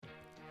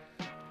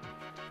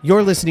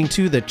You're listening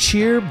to the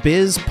Cheer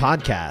Biz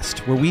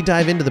Podcast, where we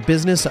dive into the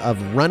business of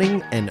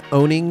running and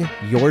owning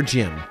your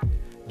gym.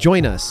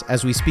 Join us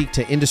as we speak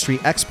to industry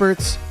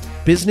experts,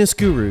 business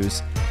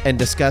gurus, and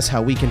discuss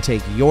how we can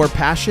take your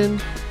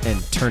passion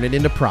and turn it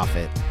into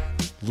profit.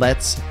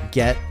 Let's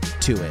get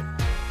to it.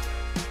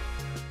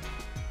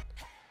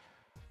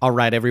 All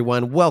right,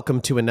 everyone.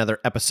 Welcome to another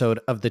episode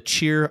of the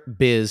Cheer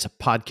Biz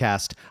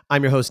Podcast.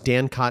 I'm your host,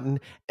 Dan Cotton,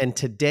 and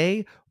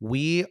today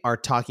we are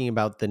talking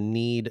about the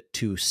need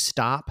to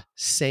stop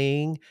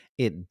saying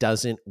it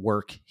doesn't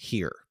work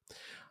here.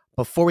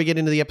 Before we get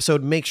into the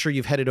episode, make sure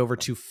you've headed over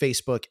to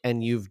Facebook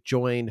and you've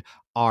joined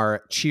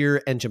our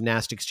Cheer and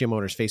Gymnastics Gym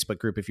Owners Facebook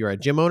group. If you're a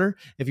gym owner,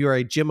 if you are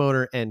a gym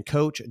owner and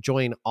coach,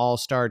 join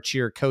All-Star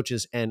Cheer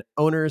coaches and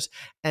owners.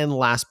 And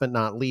last but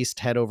not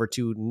least, head over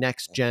to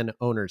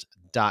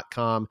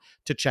nextgenowners.com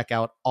to check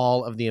out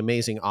all of the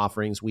amazing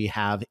offerings we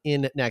have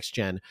in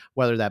NextGen,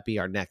 whether that be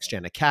our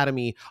NextGen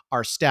Academy,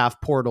 our staff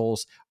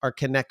portals, our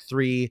Connect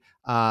 3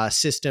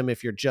 system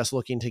if you're just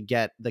looking to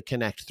get the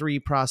Connect 3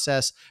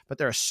 process. But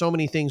there are so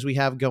many things we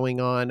have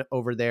going on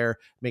over there.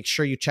 Make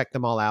sure you check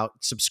them all out.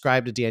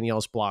 Subscribe to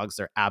Danielle's blogs.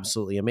 They're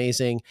absolutely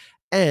amazing.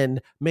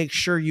 And make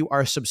sure you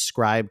are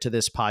subscribed to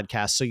this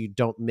podcast so you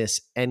don't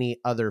miss any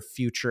other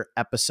future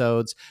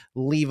episodes.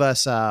 Leave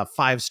us a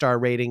 5-star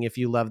rating if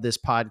you love this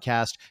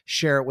podcast.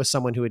 Share it with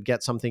someone who would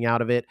get something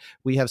out of it.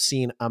 We have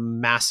seen a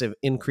massive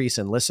increase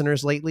in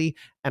listeners lately,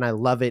 and I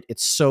love it.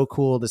 It's so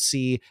cool to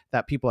see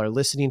that people are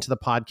listening to the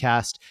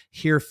podcast,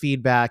 hear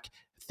feedback,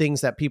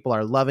 things that people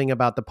are loving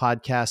about the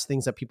podcast,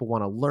 things that people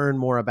want to learn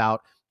more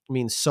about.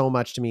 Means so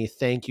much to me.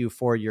 Thank you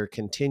for your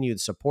continued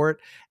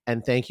support,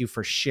 and thank you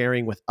for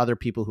sharing with other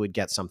people who would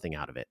get something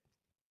out of it.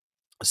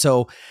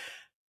 So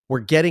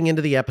we're getting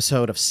into the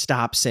episode of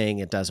Stop Saying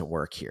It Doesn't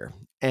Work here.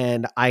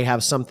 And I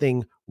have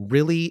something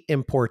really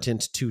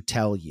important to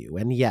tell you.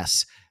 And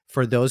yes,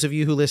 for those of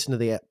you who listen to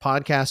the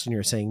podcast and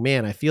you're saying,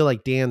 man, I feel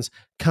like Dan's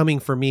coming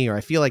for me, or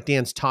I feel like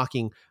Dan's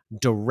talking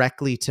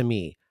directly to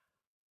me,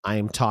 I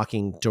am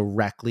talking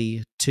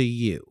directly to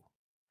you.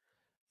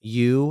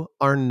 You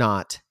are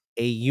not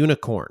a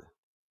unicorn.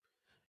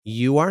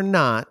 You are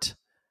not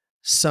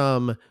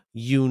some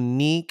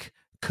unique,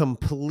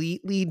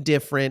 completely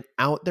different,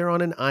 out there on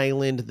an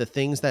island. The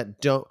things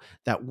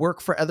that work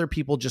for other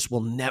people just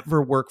will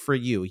never work for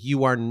you.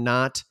 You are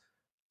not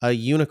a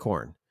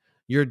unicorn.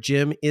 Your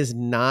gym is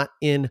not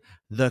in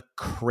the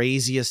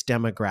craziest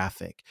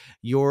demographic.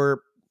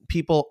 Your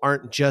people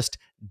aren't just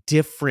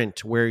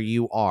different where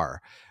you are.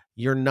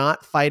 You're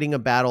not fighting a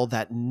battle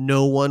that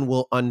no one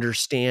will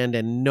understand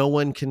and no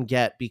one can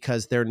get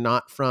because they're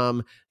not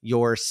from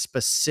your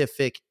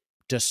specific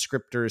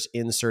descriptors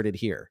inserted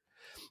here.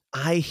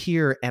 I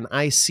hear and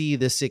I see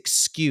this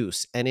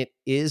excuse, and it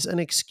is an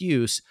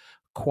excuse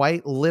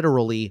quite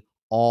literally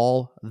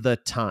all the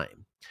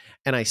time.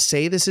 And I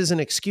say this is an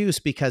excuse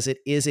because it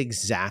is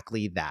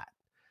exactly that.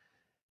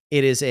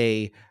 It is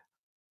a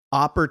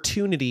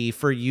opportunity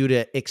for you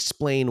to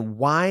explain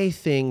why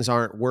things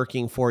aren't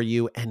working for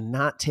you and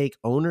not take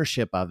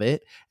ownership of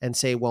it and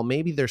say, well,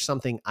 maybe there's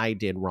something I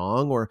did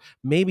wrong, or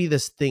maybe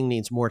this thing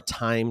needs more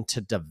time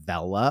to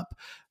develop.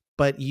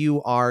 But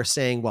you are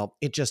saying, well,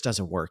 it just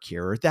doesn't work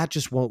here, or that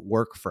just won't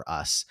work for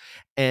us.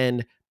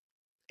 And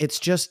it's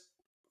just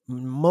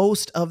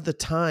most of the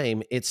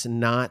time, it's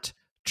not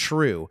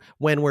true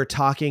when we're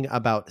talking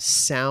about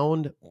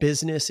sound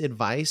business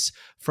advice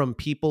from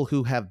people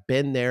who have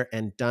been there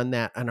and done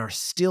that and are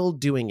still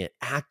doing it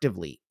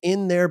actively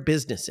in their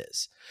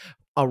businesses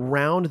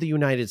around the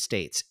United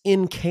States,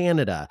 in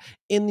Canada,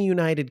 in the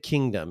United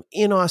Kingdom,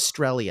 in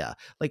Australia.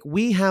 Like,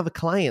 we have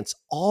clients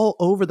all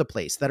over the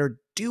place that are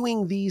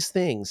doing these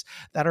things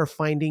that are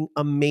finding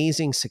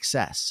amazing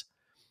success.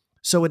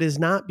 So it is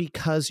not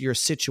because your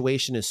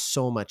situation is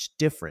so much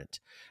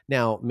different.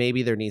 Now,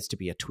 maybe there needs to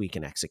be a tweak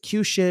in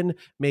execution.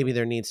 Maybe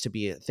there needs to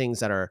be things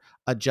that are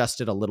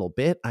adjusted a little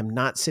bit. I'm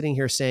not sitting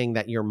here saying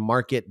that your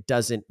market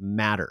doesn't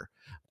matter,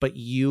 but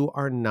you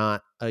are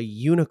not a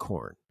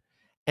unicorn.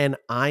 And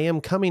I am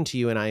coming to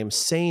you and I am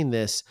saying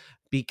this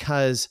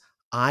because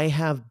I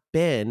have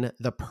been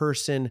the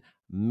person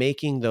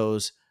making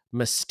those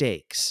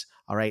mistakes.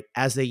 All right.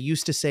 As they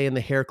used to say in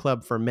the Hair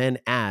Club for Men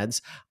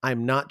ads,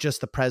 I'm not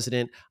just the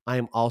president,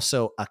 I'm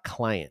also a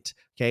client.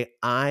 Okay.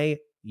 I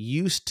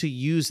used to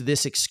use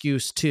this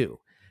excuse too.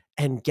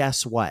 And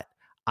guess what?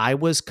 I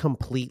was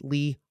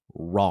completely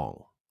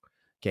wrong.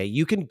 Okay.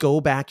 You can go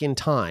back in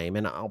time,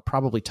 and I'll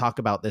probably talk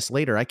about this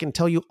later. I can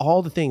tell you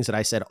all the things that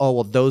I said, oh,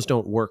 well, those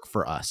don't work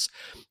for us.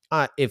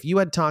 If you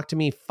had talked to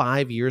me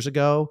 5 years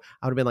ago,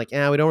 I would have been like, we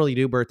don't really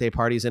do birthday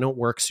parties. They don't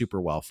work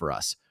super well for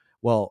us.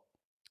 Well,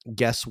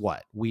 guess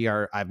what?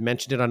 I've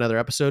mentioned it on other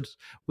episodes.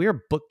 We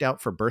are booked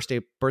out for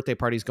birthday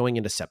parties going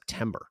into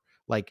September,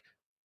 like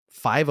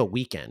 5 a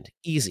weekend,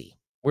 easy.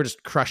 We're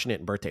just crushing it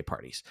in birthday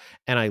parties.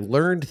 And I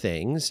learned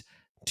things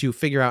to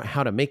figure out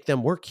how to make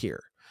them work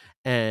here.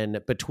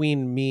 And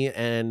between me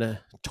and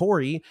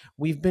Tori,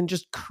 we've been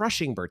just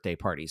crushing birthday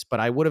parties. But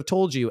I would have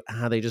told you,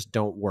 they just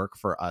don't work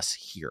for us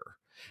here.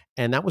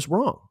 And that was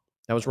wrong.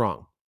 That was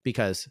wrong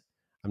because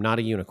I'm not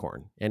a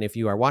unicorn. And if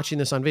you are watching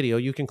this on video,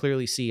 you can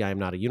clearly see I am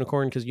not a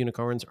unicorn because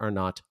unicorns are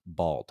not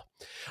bald.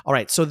 All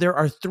right. So there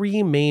are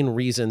three main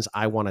reasons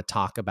I want to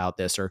talk about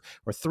this, or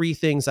three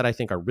things that I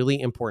think are really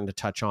important to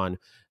touch on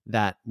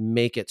that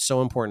make it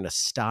so important to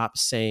stop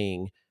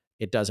saying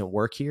it doesn't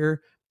work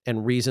here,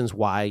 and reasons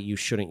why you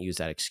shouldn't use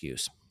that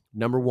excuse.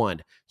 Number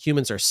one,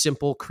 humans are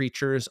simple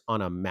creatures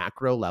on a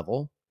macro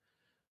level.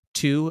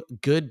 Two,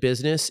 good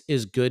business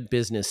is good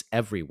business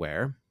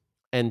everywhere.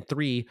 And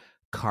three,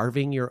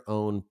 carving your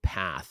own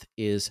path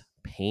is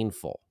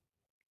painful.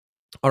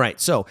 All right,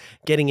 so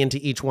getting into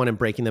each one and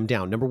breaking them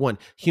down. Number one,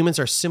 humans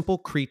are simple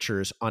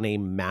creatures on a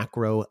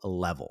macro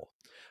level.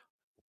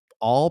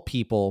 All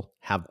people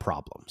have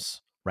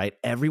problems, right?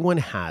 Everyone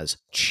has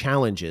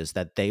challenges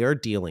that they are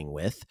dealing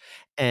with,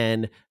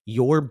 and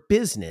your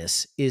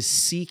business is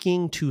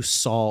seeking to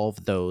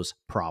solve those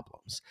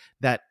problems.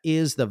 That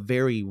is the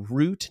very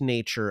root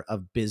nature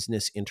of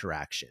business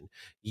interaction.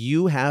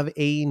 You have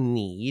a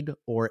need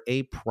or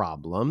a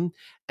problem,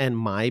 and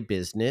my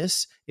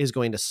business is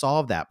going to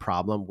solve that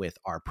problem with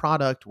our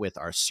product, with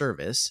our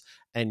service,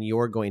 and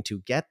you're going to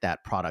get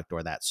that product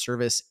or that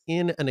service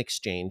in an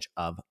exchange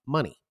of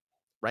money,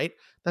 right?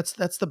 That's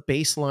the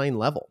baseline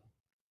level.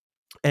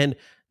 And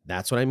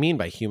that's what I mean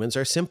by humans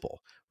are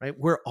simple, right?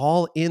 We're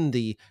all in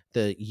the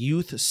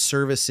youth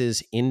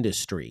services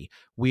industry.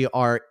 We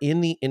are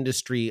in the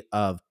industry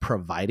of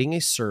providing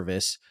a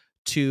service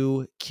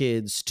to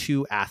kids,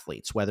 to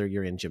athletes, whether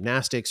you're in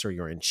gymnastics or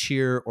you're in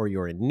cheer or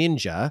you're in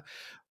ninja.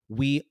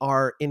 We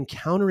are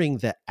encountering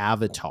the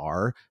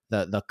avatar,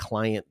 the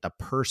client, the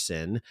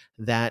person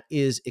that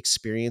is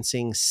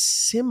experiencing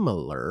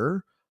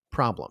similar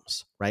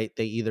problems, right?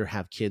 They either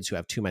have kids who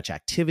have too much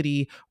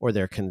activity, or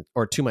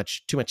or too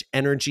much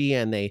energy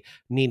and they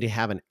need to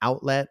have an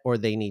outlet, or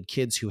they need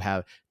kids who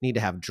need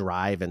to have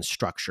drive and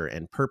structure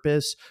and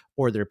purpose,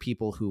 or they're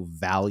people who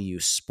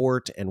value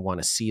sport and want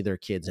to see their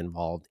kids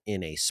involved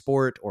in a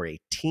sport or a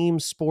team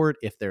sport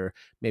if they're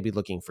maybe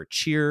looking for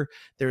cheer.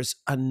 There's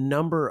a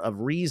number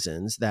of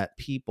reasons that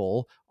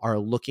people are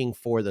looking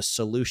for the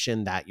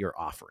solution that you're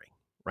offering,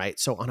 right?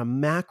 So on a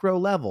macro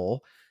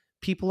level,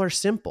 people are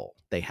simple.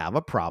 They have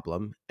a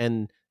problem,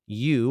 and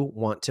you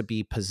want to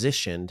be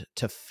positioned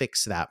to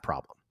fix that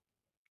problem.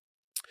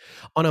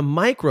 On a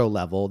micro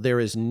level, there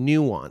is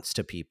nuance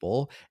to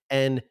people.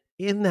 And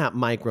in that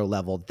micro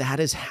level,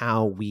 that is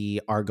how we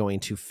are going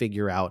to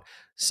figure out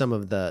some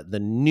of the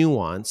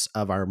nuance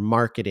of our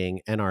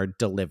marketing and our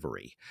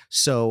delivery.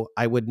 So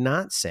I would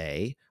not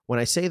say, when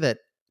I say that,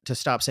 to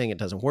stop saying it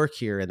doesn't work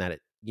here, and that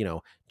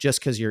just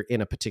because you're in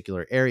a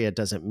particular area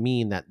doesn't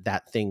mean that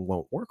that thing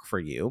won't work for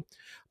you.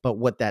 But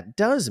what that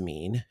does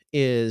mean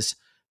is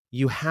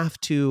you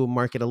have to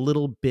market a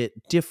little bit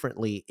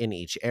differently in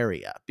each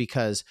area,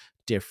 because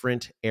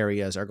different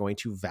areas are going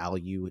to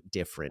value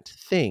different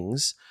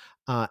things,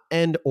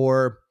 and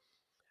or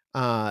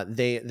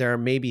there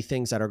may be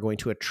things that are going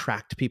to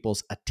attract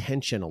people's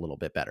attention a little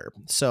bit better.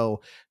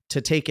 So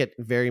to take it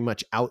very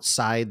much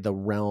outside the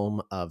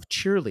realm of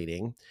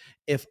cheerleading,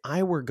 if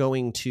I were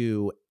going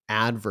to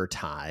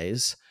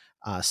advertise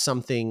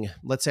something,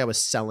 let's say I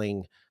was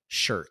selling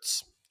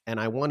shirts and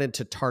I wanted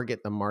to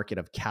target the market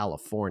of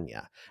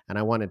California, and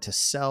I wanted to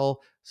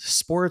sell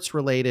sports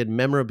related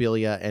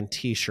memorabilia and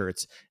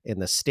t-shirts in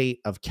the state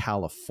of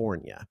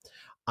California,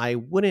 I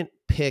wouldn't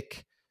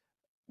pick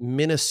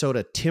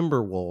Minnesota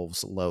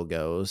Timberwolves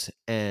logos,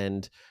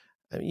 and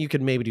you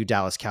could maybe do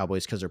Dallas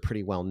Cowboys because they're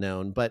pretty well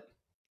known, but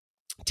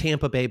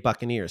Tampa Bay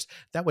Buccaneers,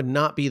 that would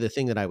not be the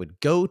thing that I would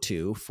go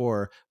to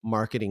for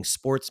marketing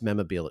sports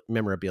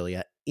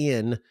memorabilia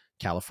in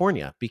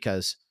California,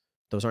 because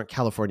those aren't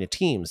California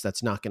teams.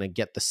 That's not going to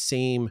get the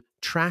same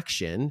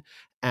traction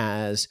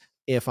as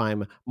if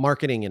I'm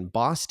marketing in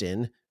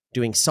Boston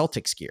doing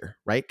Celtics gear,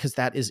 right? Because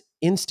that is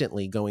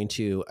instantly going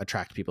to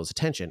attract people's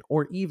attention.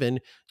 Or even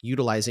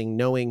utilizing,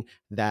 knowing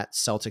that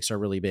Celtics are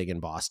really big in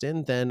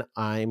Boston, then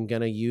I'm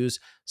going to use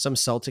some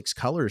Celtics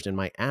colors in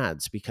my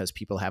ads because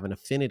people have an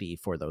affinity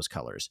for those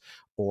colors.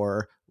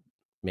 Or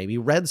maybe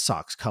Red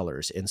Sox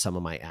colors in some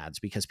of my ads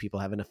because people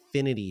have an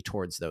affinity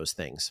towards those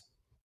things.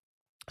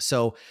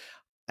 So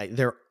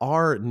there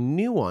are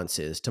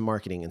nuances to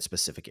marketing in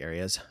specific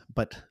areas,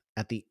 but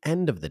at the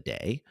end of the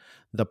day,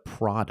 the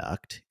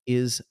product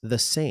is the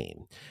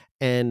same.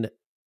 And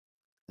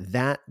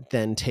that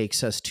then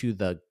takes us to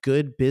the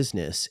good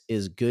business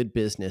is good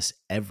business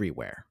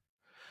everywhere,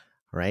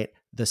 right?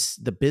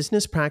 The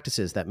business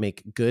practices that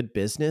make good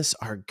business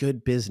are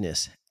good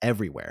business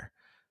everywhere.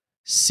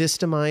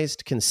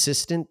 Systemized,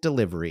 consistent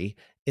delivery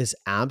is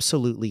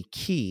absolutely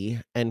key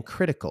and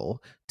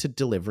critical to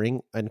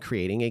delivering and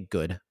creating a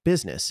good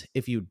business.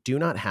 If you do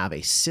not have a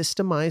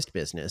systemized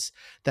business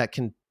that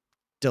can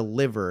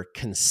deliver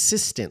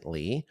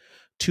consistently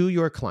to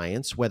your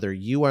clients, whether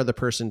you are the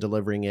person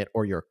delivering it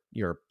or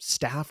your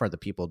staff are the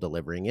people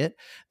delivering it,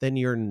 then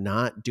you're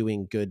not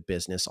doing good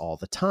business all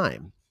the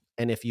time.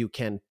 And if you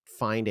can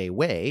find a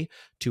way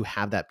to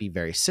have that be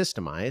very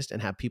systemized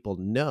and have people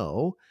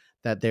know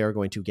that they are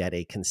going to get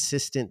a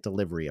consistent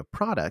delivery of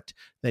product,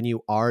 then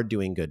you are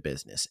doing good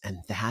business.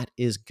 And that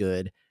is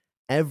good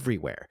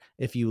everywhere.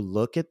 If you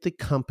look at the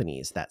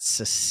companies that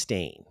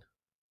sustain,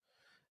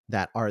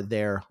 that are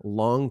there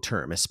long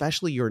term,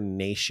 especially your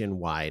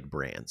nationwide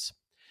brands,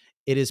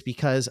 it is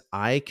because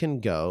I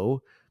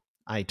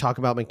talk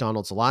about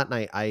McDonald's a lot,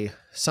 and I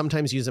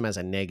sometimes use them as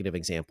a negative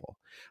example,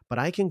 but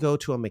I can go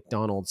to a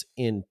McDonald's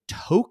in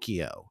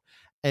Tokyo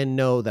and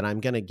know that I'm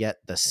going to get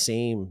the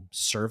same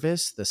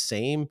service, the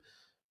same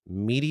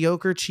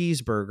mediocre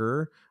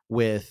cheeseburger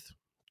with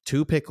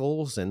two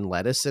pickles and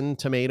lettuce and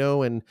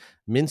tomato and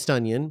minced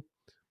onion.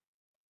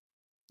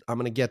 I'm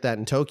going to get that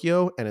in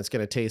Tokyo, and it's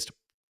going to taste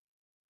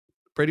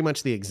pretty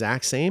much the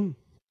exact same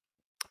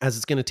as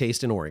it's going to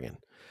taste in Oregon.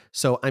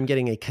 So I'm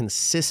getting a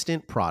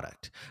consistent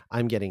product.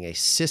 I'm getting a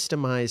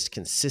systemized,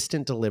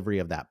 consistent delivery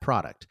of that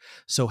product.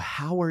 So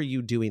how are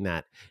you doing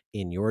that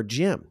in your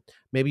gym?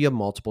 Maybe you have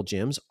multiple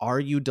gyms. Are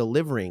you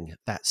delivering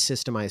that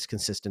systemized,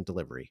 consistent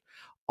delivery?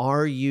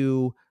 Are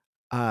you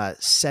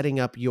setting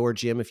up your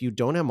gym if you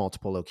don't have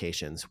multiple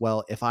locations?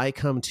 Well, if I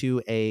come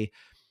to a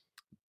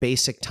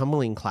basic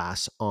tumbling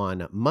class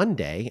on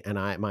Monday and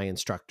my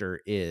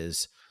instructor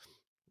is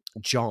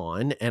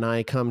John, and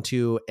I come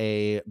to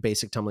a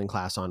basic tumbling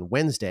class on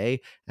Wednesday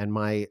and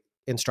my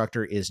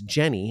instructor is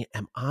Jenny,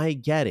 am I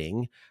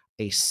getting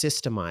a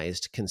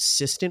systemized,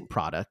 consistent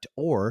product,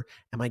 or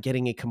am I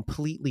getting a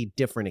completely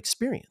different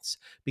experience?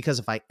 Because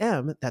if I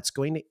am, that's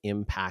going to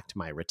impact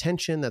my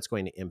retention, that's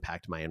going to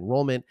impact my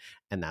enrollment,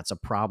 and that's a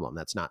problem.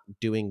 That's not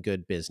doing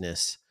good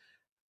business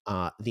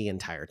the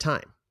entire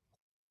time.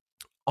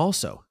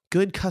 Also,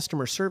 good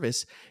customer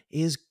service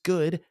is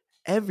good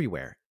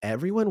everywhere.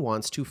 Everyone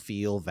wants to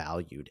feel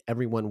valued.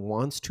 Everyone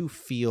wants to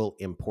feel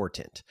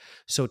important.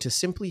 So to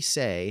simply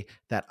say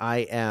that I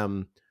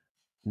am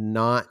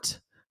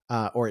not,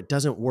 or it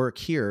doesn't work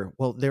here,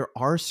 well, there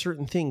are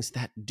certain things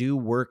that do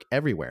work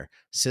everywhere.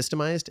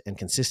 Systemized and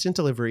consistent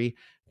delivery,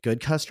 good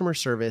customer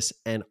service,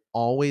 and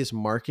always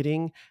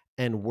marketing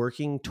and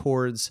working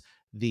towards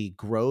the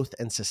growth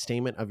and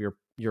sustainment of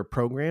your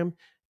program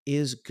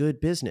is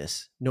good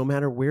business, no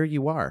matter where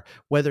you are,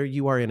 whether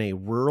you are in a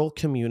rural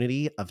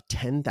community of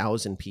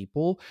 10,000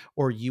 people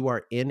or you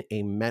are in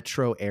a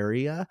metro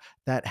area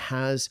that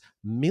has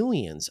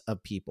millions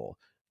of people.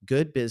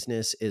 Good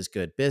business is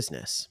good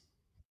business.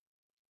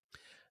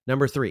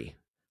 Number 3,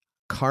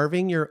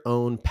 carving your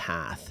own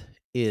path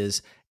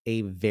is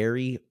a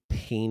very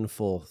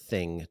painful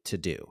thing to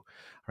do,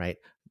 right?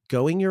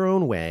 Going your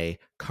own way,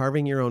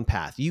 carving your own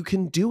path. You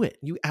can do it.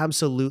 You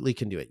absolutely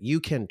can do it. You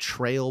can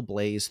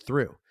trailblaze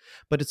through,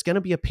 but it's going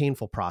to be a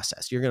painful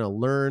process. You're going to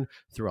learn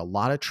through a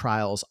lot of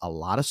trials, a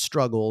lot of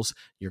struggles.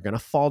 You're going to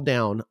fall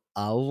down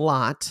a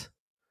lot.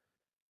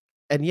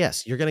 And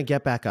yes, you're going to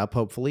get back up,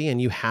 hopefully,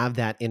 and you have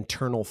that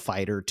internal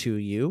fighter to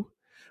you,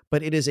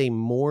 but it is a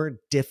more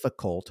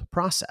difficult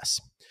process.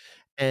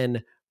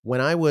 And when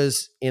I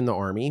was in the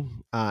Army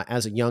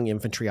as a young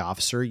infantry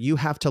officer, you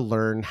have to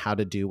learn how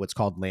to do what's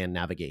called land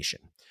navigation,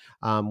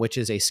 which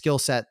is a skill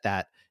set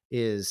that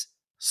is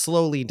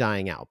slowly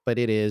dying out. But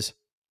it is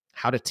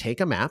how to take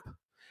a map,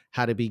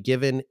 how to be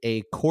given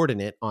a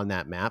coordinate on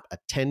that map, a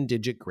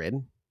 10-digit grid,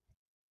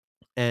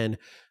 and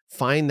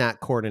find that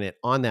coordinate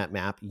on that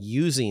map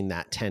using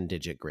that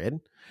 10-digit grid,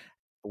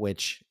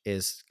 which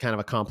is kind of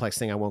a complex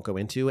thing I won't go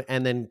into,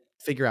 and then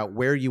figure out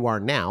where you are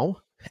now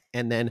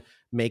and then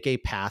make a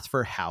path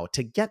for how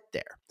to get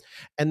there.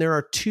 And there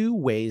are 2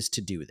 ways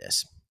to do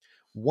this.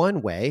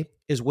 One way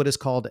is what is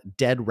called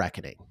dead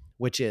reckoning,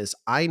 which is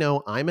I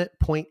know I'm at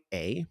point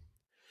A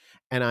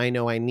and I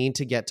know I need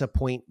to get to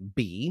point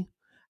B,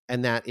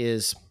 and that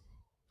is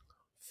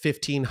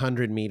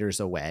 1,500 meters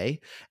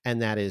away,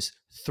 and that is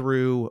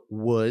through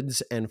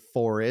woods and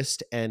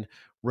forest and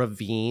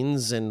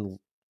ravines and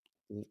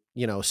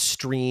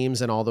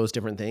streams and all those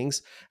different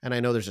things. And I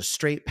know there's a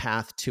straight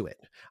path to it.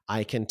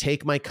 I can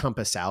take my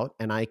compass out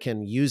and I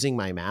can, using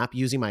my map,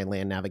 using my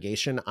land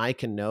navigation, I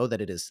can know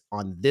that it is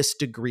on this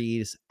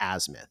degrees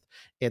azimuth.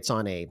 It's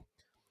on a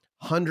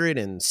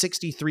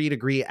 163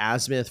 degree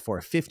azimuth for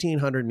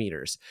 1,500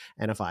 meters.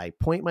 And if I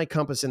point my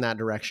compass in that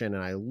direction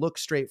and I look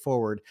straight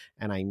forward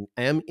and I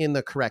am in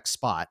the correct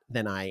spot,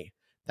 that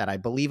I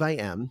believe I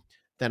am,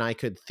 then I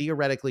could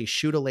theoretically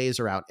shoot a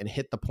laser out and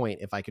hit the point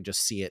if I could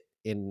just see it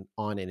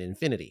on an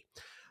infinity.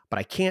 But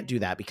I can't do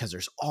that because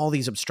there's all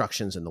these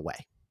obstructions in the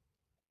way.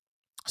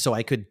 So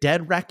I could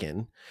dead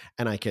reckon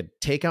and I could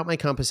take out my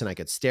compass and I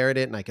could stare at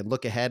it and I could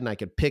look ahead and I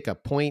could pick a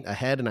point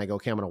ahead and I go,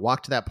 okay, I'm going to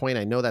walk to that point.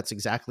 I know that's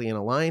exactly in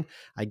a line.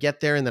 I get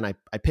there and then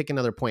I pick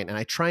another point and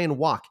I try and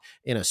walk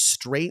in a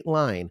straight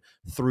line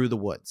through the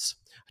woods.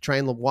 I try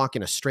and walk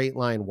in a straight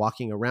line,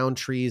 walking around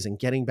trees and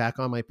getting back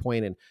on my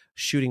point and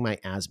shooting my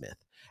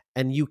azimuth.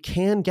 And you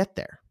can get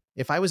there.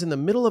 If I was in the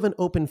middle of an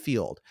open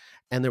field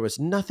and there was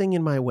nothing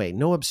in my way,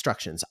 no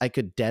obstructions, I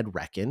could dead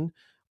reckon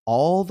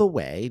all the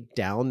way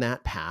down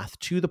that path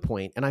to the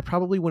point, and I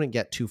probably wouldn't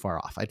get too far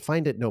off. I'd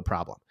find it no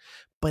problem.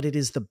 But it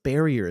is the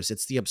barriers,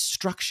 it's the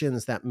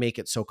obstructions that make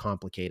it so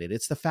complicated.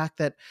 It's the fact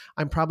that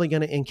I'm probably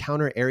going to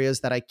encounter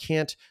areas that I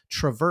can't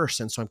traverse,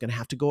 and so I'm going to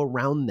have to go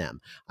around them.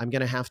 I'm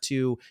going to have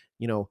to,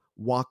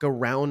 walk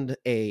around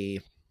a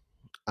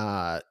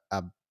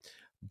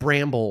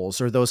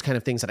brambles or those kind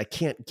of things that I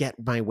can't get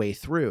my way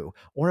through,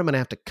 or I'm going to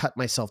have to cut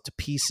myself to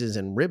pieces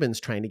and ribbons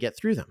trying to get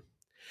through them.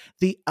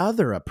 The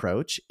other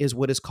approach is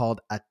what is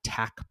called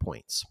attack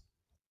points,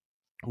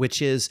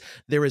 which is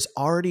there is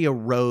already a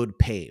road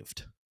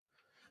paved.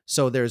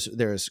 So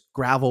there's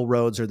gravel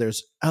roads, or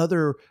there's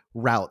other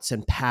routes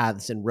and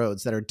paths and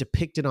roads that are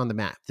depicted on the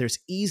map. There's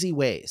easy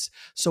ways.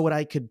 So what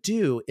I could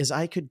do is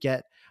I can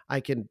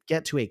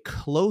get to a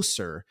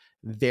closer,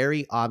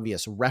 very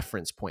obvious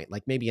reference point,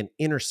 like maybe an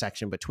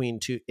intersection between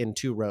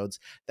two roads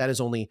that is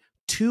only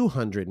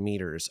 200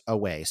 meters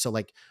away. So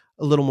like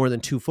a little more than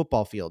 2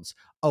 football fields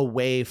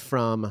away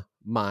from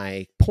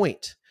my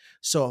point.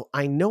 So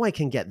I know I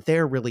can get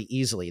there really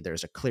easily.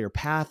 There's a clear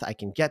path. I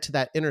can get to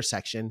that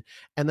intersection,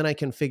 and then I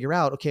can figure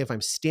out, okay, if I'm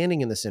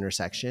standing in this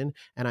intersection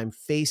and I'm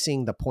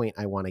facing the point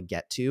I want to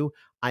get to,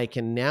 I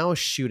can now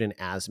shoot an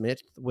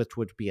azimuth, which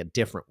would be a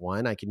different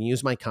one. I can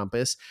use my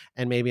compass,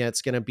 and maybe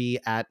it's going to be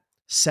at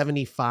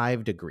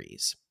 75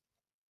 degrees.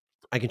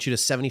 I can shoot a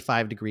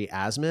 75-degree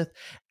azimuth,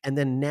 and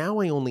then now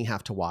I only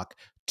have to walk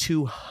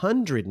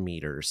 200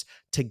 meters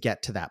to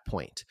get to that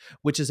point,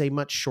 which is a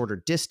much shorter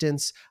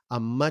distance, a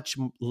much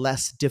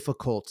less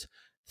difficult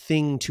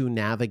thing to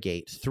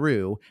navigate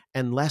through,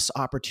 and less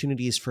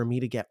opportunities for me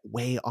to get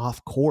way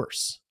off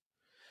course.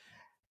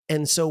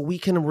 And so we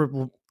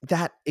can,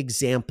 that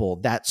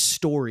example, that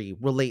story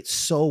relates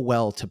so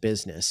well to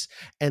business.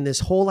 And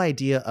this whole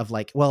idea of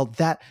like, well,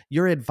 that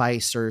your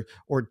advice or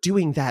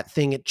doing that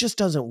thing, it just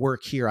doesn't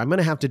work here. I'm going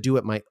to have to do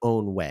it my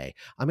own way.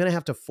 I'm going to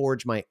have to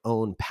forge my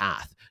own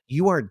path.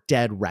 You are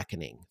dead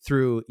reckoning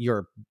through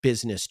your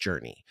business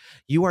journey.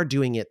 You are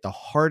doing it the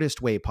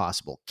hardest way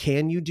possible.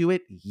 Can you do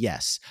it?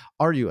 Yes.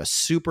 Are you a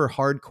super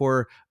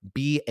hardcore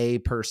BA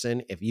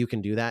person if you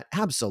can do that?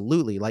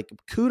 Absolutely. Like,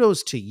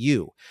 kudos to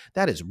you.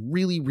 That is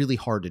really, really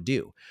hard to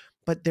do.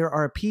 But there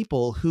are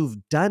people who've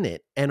done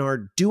it and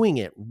are doing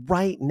it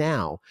right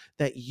now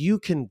that you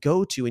can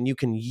go to and you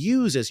can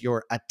use as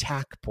your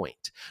attack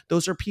point.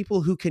 Those are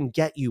people who can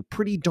get you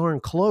pretty darn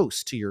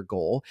close to your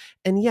goal.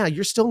 And yeah,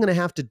 you're still going to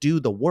have to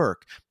do the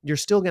work. You're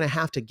still going to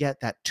have to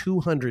get that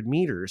 200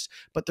 meters,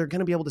 but they're going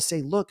to be able to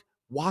say, look,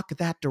 walk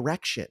that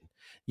direction.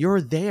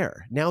 You're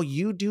there. Now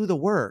you do the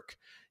work.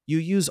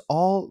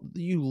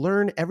 You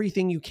learn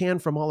everything you can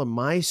from all of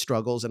my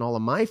struggles and all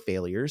of my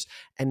failures,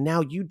 and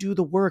now you do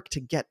the work to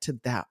get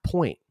to that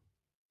point.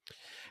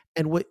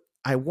 And what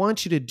I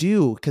want you to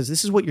do, because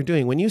this is what you're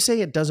doing, when you say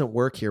it doesn't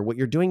work here, what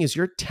you're doing is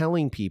you're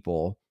telling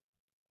people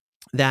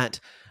that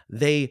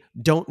they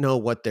don't know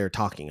what they're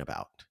talking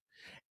about.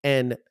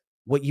 And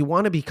what you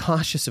want to be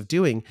cautious of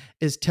doing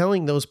is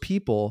telling those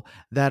people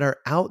that are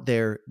out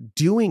there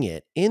doing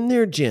it in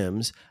their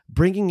gyms,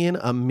 bringing in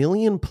 $1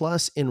 million+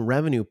 in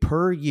revenue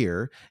per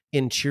year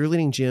in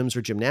cheerleading gyms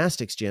or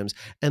gymnastics gyms,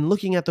 and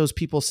looking at those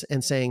people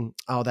and saying,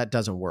 oh, that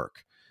doesn't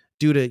work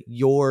due to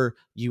your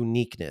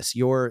uniqueness,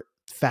 your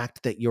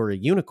fact that you're a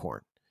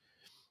unicorn.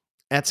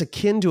 That's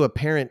akin to a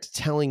parent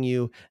telling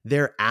you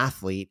their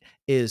athlete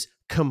is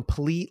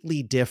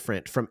completely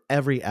different from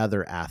every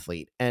other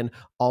athlete. And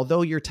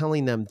although you're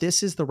telling them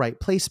this is the right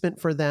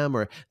placement for them,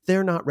 or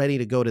they're not ready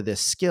to go to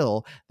this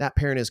skill, that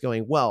parent is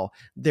going, well,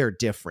 they're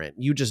different.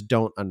 You just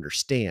don't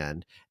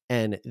understand.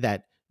 And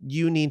that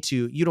you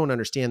don't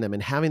understand them,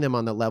 and having them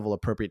on the level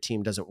appropriate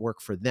team doesn't work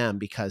for them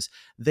because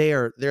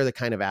they're the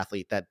kind of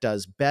athlete that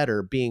does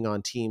better being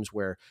on teams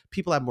where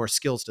people have more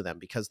skills to them,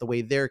 because the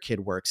way their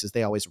kid works is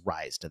they always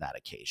rise to that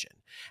occasion.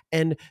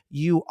 And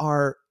you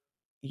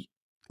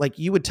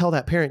would tell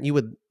that parent, you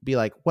would be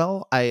like,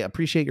 well, I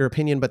appreciate your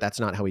opinion, but that's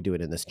not how we do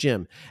it in this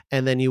gym.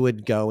 And then you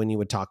would go and you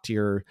would talk to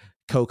your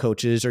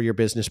co-coaches or your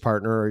business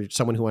partner or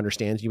someone who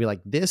understands. You'd be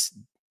like, this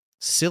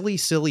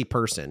silly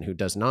person who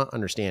does not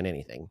understand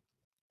anything,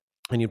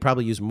 and you'd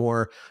probably use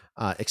more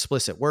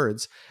explicit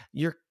words,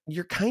 you're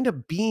kind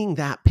of being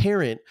that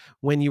parent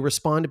when you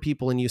respond to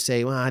people and you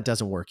say, well, it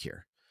doesn't work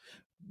here,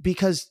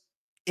 because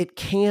it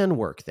can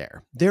work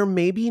there. There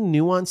may be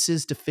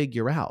nuances to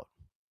figure out,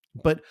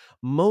 but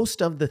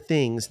most of the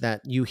things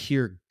that you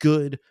hear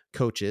good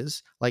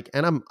coaches like,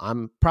 and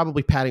I'm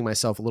probably patting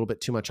myself a little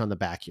bit too much on the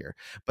back here,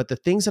 but the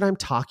things that I'm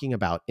talking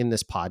about in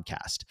this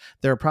podcast,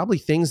 there are probably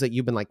things that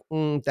you've been like,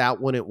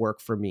 that wouldn't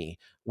work for me,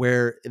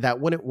 where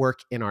that wouldn't work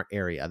in our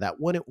area, that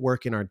wouldn't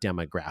work in our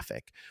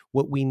demographic.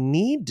 What we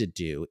need to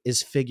do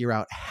is figure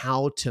out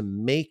how to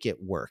make it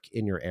work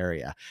in your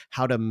area,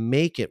 how to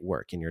make it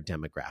work in your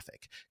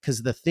demographic,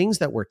 because the things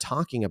that we're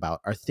talking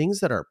about are things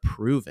that are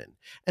proven,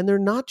 and they're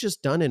not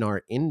just done in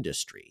our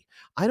industry.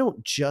 I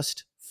don't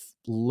just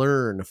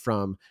learn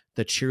from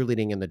the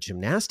cheerleading and the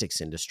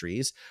gymnastics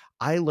industries.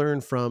 I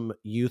learn from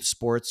youth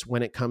sports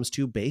when it comes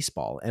to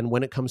baseball and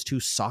when it comes to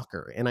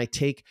soccer. And I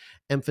take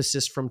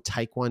emphasis from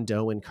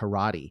taekwondo and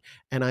karate.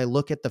 And I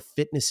look at the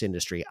fitness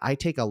industry. I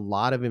take a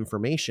lot of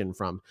information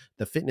from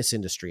the fitness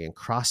industry and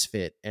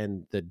CrossFit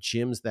and the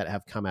gyms that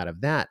have come out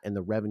of that and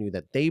the revenue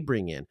that they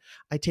bring in.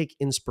 I take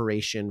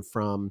inspiration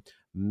from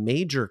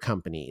major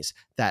companies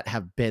that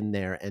have been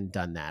there and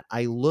done that.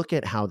 I look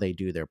at how they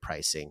do their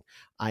pricing.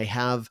 I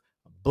have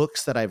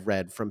books that I've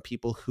read from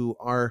people who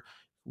are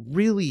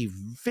really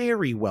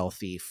very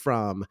wealthy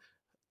from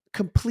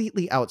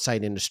completely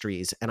outside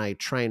industries, and I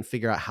try and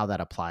figure out how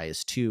that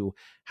applies to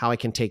how I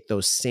can take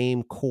those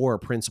same core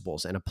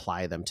principles and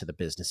apply them to the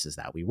businesses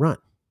that we run.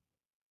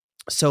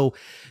 So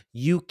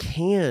you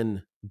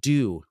can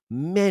do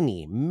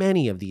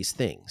many of these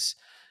things.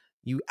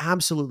 You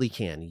absolutely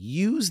can.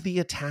 Use the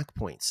attack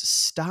points.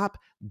 Stop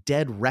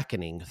dead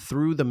reckoning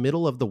through the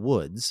middle of the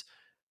woods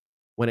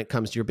when it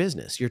comes to your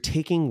business. You're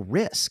taking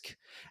risk.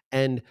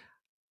 And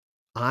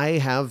I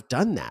have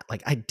done that.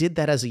 Like, I did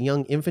that as a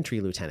young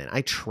infantry lieutenant.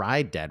 I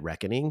tried dead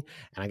reckoning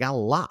and I got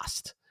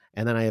lost.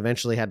 And then I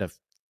eventually had to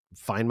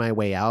find my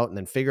way out and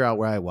then figure out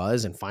where I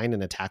was and find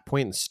an attack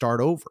point and start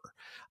over.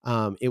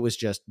 It was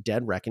just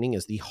dead reckoning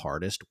is the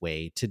hardest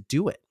way to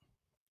do it.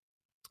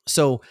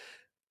 So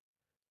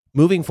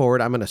moving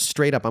forward, I'm going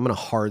to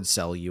hard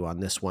sell you on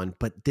this one,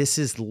 but this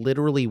is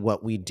literally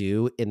what we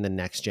do in the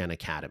Next Gen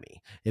Academy.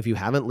 If you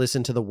haven't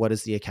listened to the What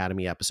is the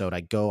Academy episode,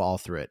 I go all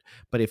through it.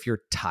 But if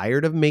you're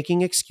tired of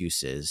making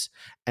excuses,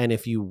 and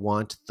if you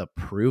want the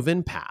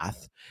proven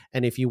path,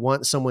 and if you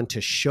want someone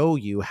to show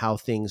you how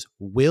things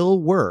will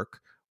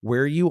work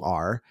where you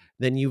are,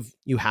 then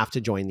you have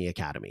to join the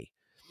Academy.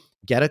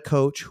 Get a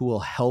coach who will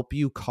help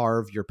you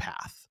carve your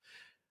path.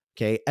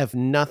 Okay. If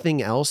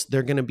nothing else,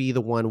 they're going to be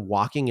the one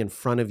walking in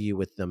front of you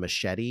with the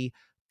machete,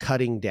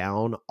 cutting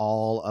down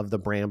all of the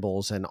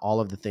brambles and all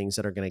of the things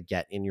that are going to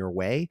get in your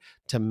way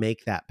to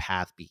make that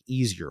path be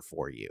easier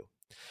for you.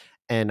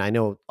 And I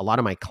know a lot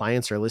of my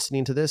clients are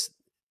listening to this.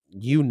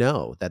 You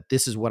know that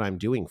this is what I'm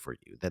doing for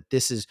you, that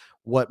this is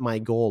what my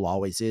goal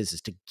always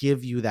is to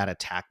give you that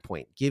attack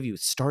point,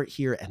 start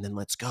here and then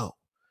let's go.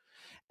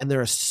 And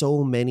there are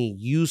so many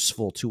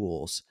useful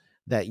tools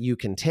that you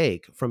can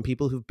take from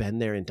people who've been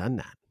there and done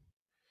that.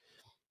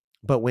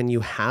 But when you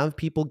have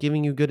people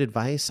giving you good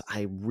advice,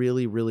 I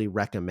really, really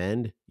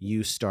recommend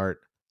you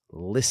start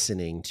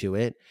listening to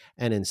it.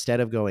 And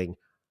instead of going,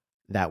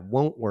 that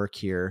won't work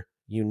here,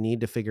 you need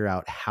to figure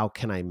out, how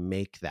can I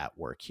make that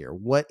work here?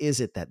 What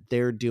is it that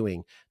they're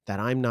doing that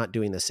I'm not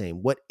doing the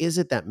same? What is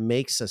it that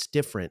makes us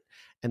different?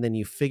 And then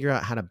you figure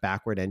out how to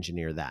backward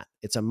engineer that.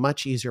 It's a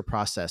much easier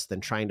process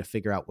than trying to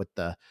figure out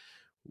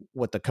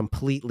what the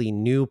completely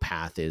new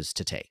path is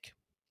to take.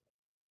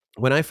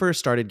 When I first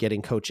started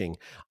getting coaching,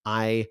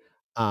 I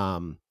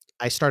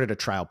started a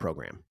trial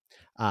program.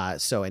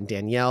 And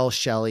Danielle,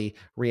 Shelly,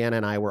 Rihanna,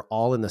 and I were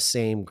all in the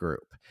same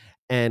group,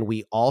 and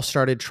we all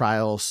started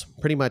trials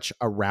pretty much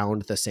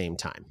around the same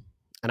time.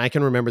 And I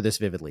can remember this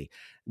vividly.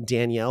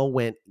 Danielle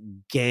went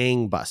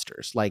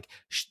gangbusters. Like,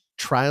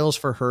 trials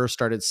for her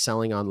started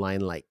selling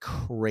online like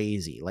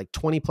crazy, like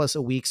 20 plus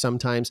a week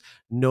sometimes,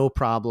 no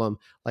problem.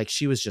 Like,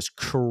 she was just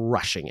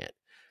crushing it.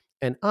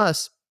 And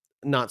us,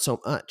 not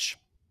so much.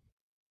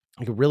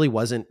 Like, it really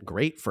wasn't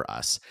great for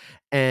us.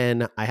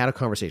 And I had a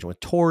conversation with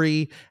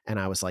Tori, and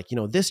I was like,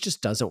 this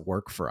just doesn't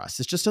work for us.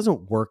 This just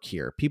doesn't work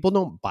here. People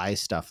don't buy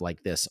stuff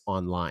like this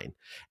online.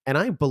 And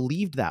I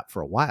believed that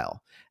for a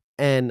while.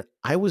 And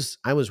I was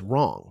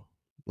wrong.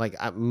 Like,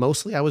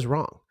 mostly I was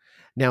wrong.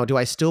 Now, do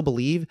I still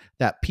believe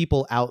that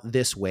people out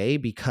this way,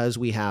 because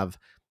we have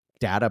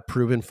data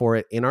proven for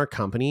it in our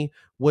company,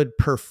 would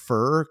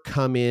prefer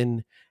come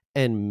in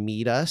and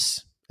meet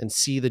us and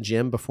see the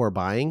gym before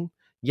buying?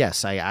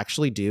 Yes, I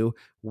actually do.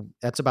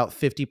 That's about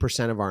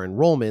 50% of our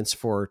enrollments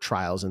for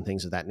trials and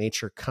things of that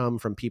nature come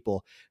from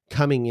people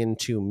coming in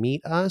to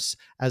meet us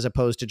as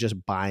opposed to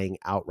just buying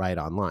outright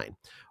online.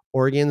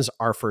 Oregons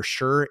are for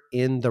sure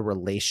in the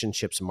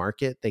relationships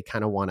market. They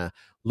kind of want to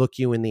look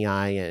you in the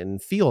eye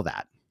and feel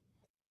that.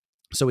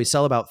 So we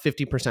sell about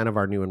 50% of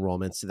our new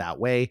enrollments that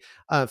way,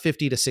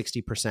 50 to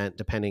 60%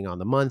 depending on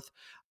the month.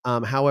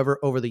 However,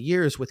 over the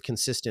years, with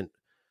consistent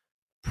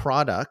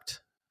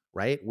product,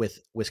 right,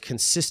 with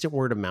consistent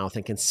word of mouth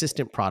and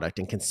consistent product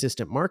and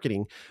consistent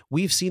marketing,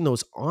 we've seen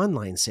those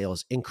online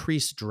sales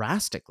increase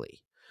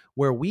drastically,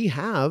 where we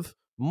have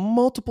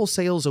multiple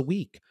sales a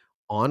week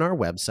on our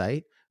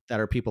website that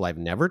are people I've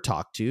never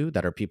talked to,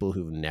 that are people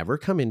who've never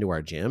come into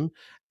our gym,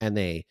 and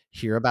they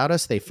hear about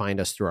us, they find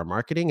us through our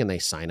marketing, and they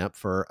sign up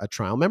for a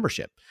trial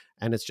membership.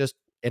 And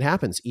it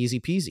happens easy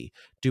peasy.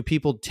 Do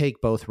people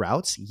take both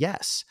routes?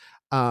 Yes.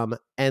 And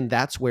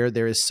that's where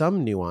there is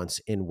some nuance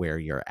in where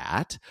you're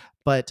at,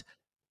 but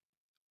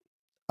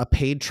a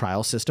paid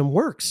trial system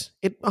works.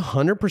 It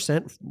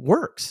 100%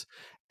 works.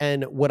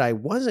 And what I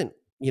wasn't,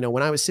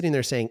 when I was sitting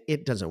there saying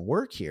it doesn't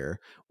work here,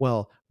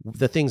 well,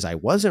 the things I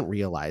wasn't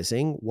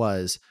realizing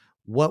was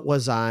What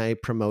was I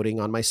promoting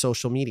on my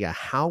social media?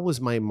 How was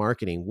my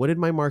marketing? What did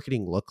my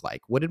marketing look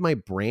like? What did my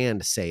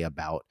brand say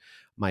about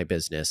my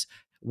business?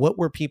 What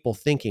were people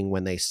thinking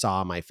when they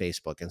saw my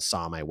Facebook and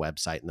saw my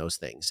website and those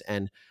things?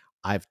 And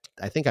I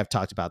think I've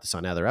talked about this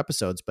on other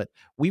episodes, but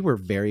we were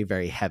very,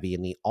 very heavy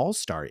in the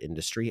all-star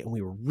industry, and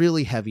we were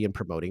really heavy in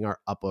promoting our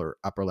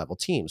upper level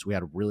teams. We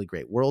had a really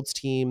great worlds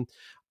team.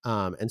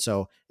 And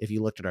so if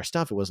you looked at our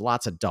stuff, it was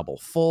lots of double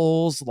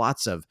fulls,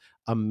 lots of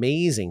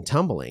amazing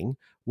tumbling.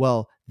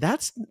 Well,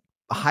 that's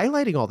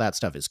highlighting all that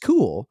stuff is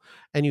cool,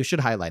 and you should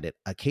highlight it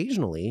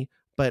occasionally.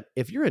 But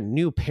if you're a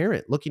new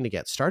parent looking to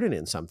get started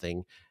in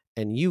something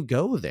and you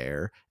go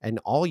there and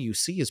all you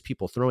see is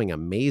people throwing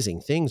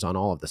amazing things on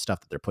all of the stuff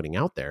that they're putting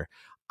out there,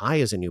 I,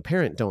 as a new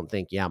parent, don't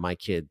think, yeah, my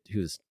kid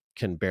who's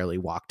can barely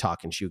walk,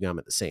 talk, and chew gum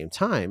at the same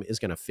time is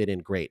going to fit in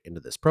great into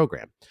this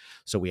program.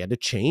 So we had to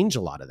change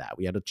a lot of that.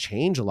 We had to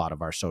change a lot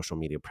of our social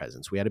media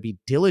presence. We had to be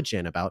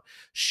diligent about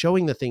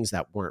showing the things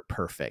that weren't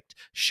perfect,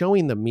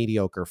 showing the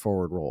mediocre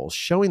forward rolls,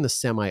 showing the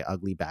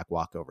semi-ugly back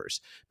walkovers,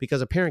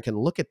 because a parent can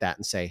look at that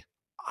and say,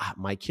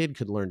 my kid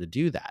could learn to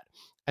do that.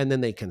 And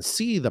then they can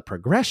see the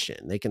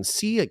progression. They can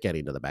see it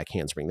getting to the back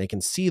handspring. They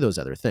can see those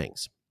other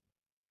things.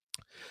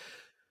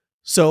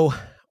 So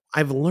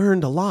I've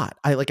learned a lot.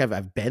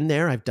 I've been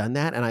there, I've done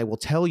that. And I will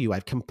tell you,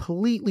 I've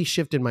completely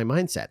shifted my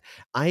mindset.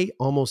 I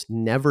almost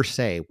never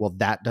say, well,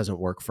 that doesn't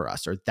work for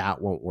us or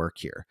that won't work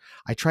here.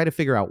 I try to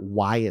figure out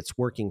why it's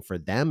working for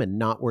them and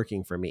not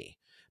working for me.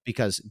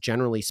 Because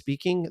generally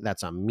speaking,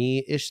 that's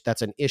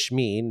an ish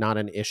me, not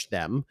an ish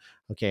them.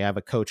 Okay. I have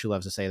a coach who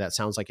loves to say that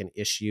sounds like an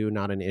ish you,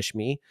 not an ish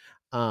me.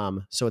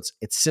 So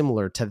it's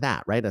similar to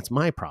that, right? That's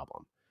my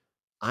problem.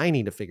 I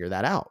need to figure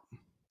that out.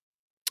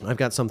 I've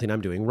got something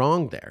I'm doing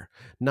wrong there.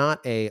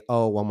 Not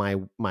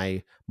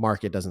my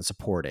market doesn't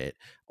support it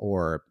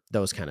or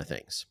those kind of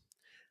things.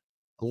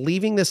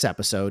 Leaving this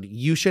episode,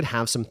 you should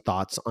have some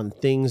thoughts on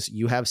things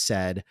you have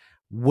said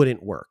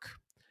wouldn't work.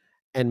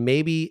 And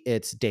maybe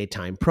it's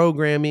daytime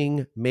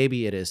programming.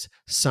 Maybe it is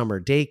summer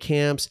day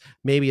camps.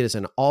 Maybe it is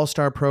an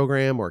all-star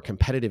program or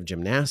competitive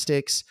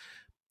gymnastics.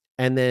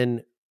 And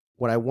then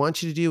what I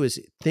want you to do is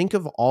think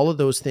of all of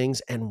those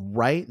things and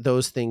write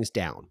those things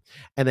down.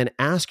 And then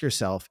ask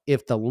yourself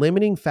if the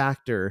limiting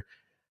factor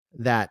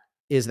that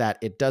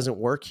it doesn't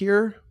work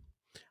here,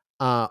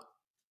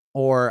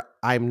 or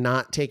I'm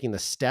not taking the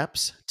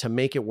steps to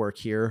make it work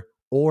here,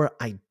 or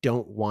I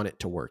don't want it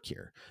to work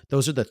here.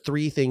 Those are the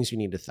three things you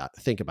need to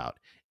think about.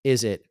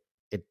 Is it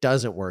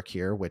doesn't work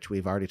here, which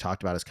we've already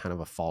talked about as kind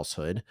of a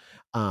falsehood.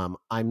 I'm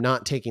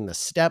not taking the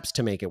steps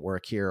to make it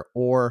work here,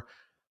 or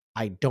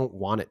I don't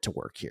want it to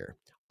work here.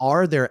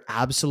 Are there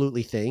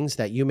absolutely things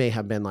that you may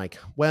have been like,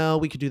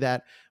 well, we could do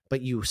that, but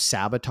you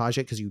sabotage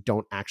it because you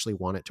don't actually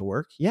want it to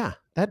work? Yeah,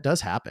 that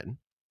does happen.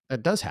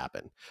 That does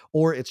happen.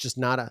 Or it's just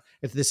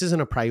if this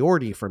isn't a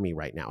priority for me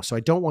right now. So I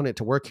don't want it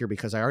to work here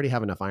because I already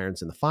have enough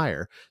irons in the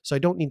fire. So I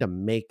don't need to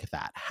make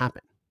that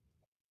happen.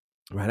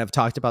 Right? I've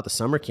talked about the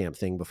summer camp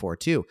thing before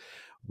too.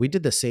 We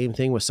did the same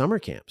thing with summer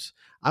camps.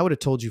 I would have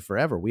told you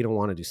forever, we don't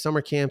want to do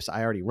summer camps.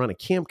 I already run a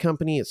camp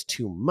company. It's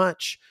too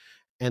much.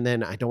 And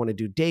then I don't want to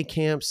do day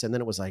camps. And then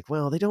it was like,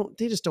 well, they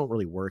just don't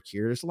really work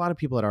here. There's a lot of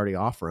people that already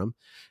offer them.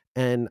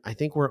 And I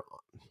think we're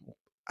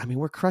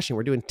crushing.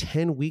 We're doing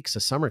 10 weeks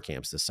of summer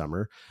camps this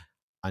summer.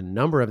 A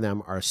number of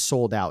them are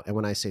sold out. And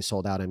when I say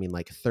sold out, I mean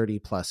like 30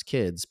 plus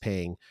kids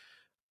paying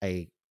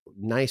a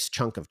nice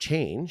chunk of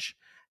change.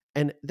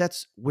 And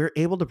we're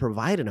able to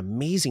provide an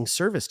amazing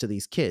service to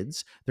these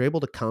kids. They're able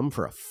to come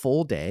for a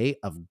full day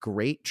of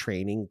great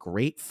training,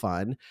 great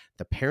fun.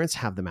 The parents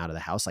have them out of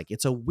the house. Like,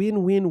 it's a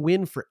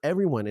win-win-win for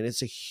everyone. And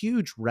it's a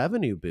huge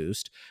revenue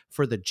boost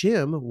for the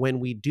gym when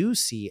we do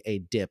see a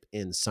dip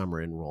in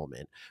summer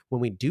enrollment,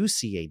 when we do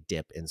see a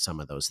dip in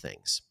some of those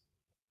things.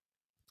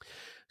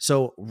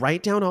 So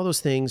write down all those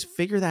things,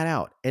 figure that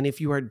out. And if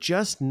you are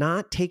just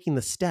not taking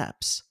the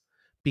steps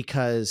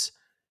because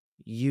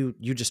you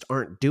just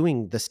aren't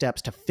doing the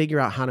steps to figure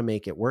out how to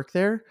make it work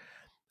there,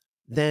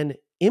 then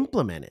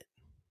implement it.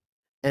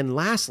 And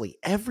lastly,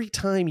 every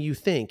time you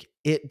think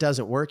it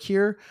doesn't work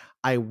here,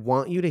 I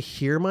want you to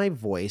hear my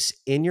voice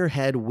in your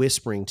head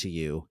whispering to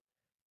you,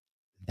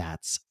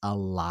 that's a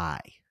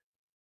lie.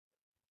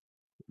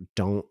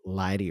 Don't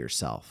lie to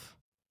yourself.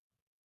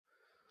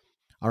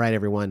 All right,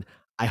 everyone.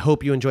 I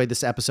hope you enjoyed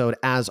this episode.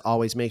 As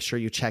always, make sure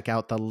you check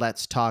out the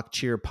Let's Talk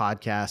Cheer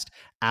podcast.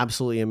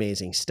 Absolutely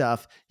amazing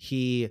stuff.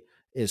 He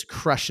is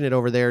crushing it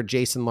over there.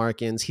 Jason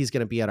Larkins. He's going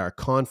to be at our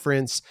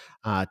conference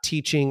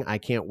teaching. I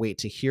can't wait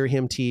to hear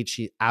him teach.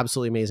 He's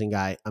absolutely amazing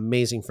guy,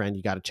 amazing friend.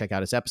 You got to check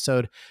out his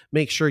episode.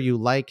 Make sure you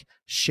like,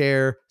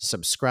 share,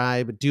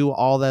 subscribe, do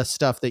all the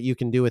stuff that you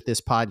can do with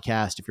this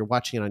podcast. If you're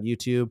watching it on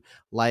YouTube,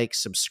 like,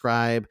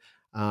 subscribe,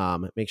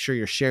 make sure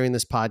you're sharing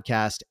this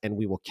podcast, and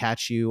we will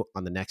catch you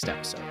on the next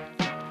episode.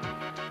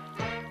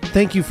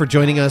 Thank you for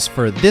joining us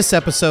for this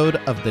episode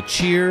of the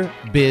Cheer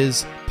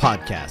Biz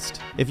Podcast.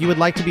 If you would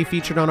like to be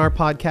featured on our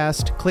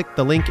podcast, click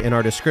the link in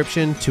our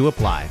description to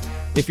apply.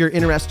 If you're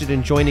interested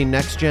in joining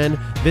NextGen,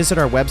 visit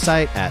our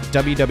website at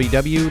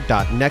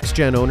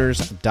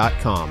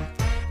www.nextgenowners.com.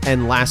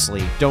 And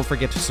lastly, don't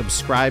forget to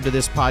subscribe to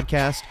this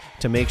podcast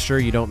to make sure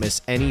you don't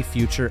miss any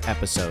future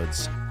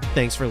episodes.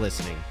 Thanks for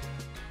listening.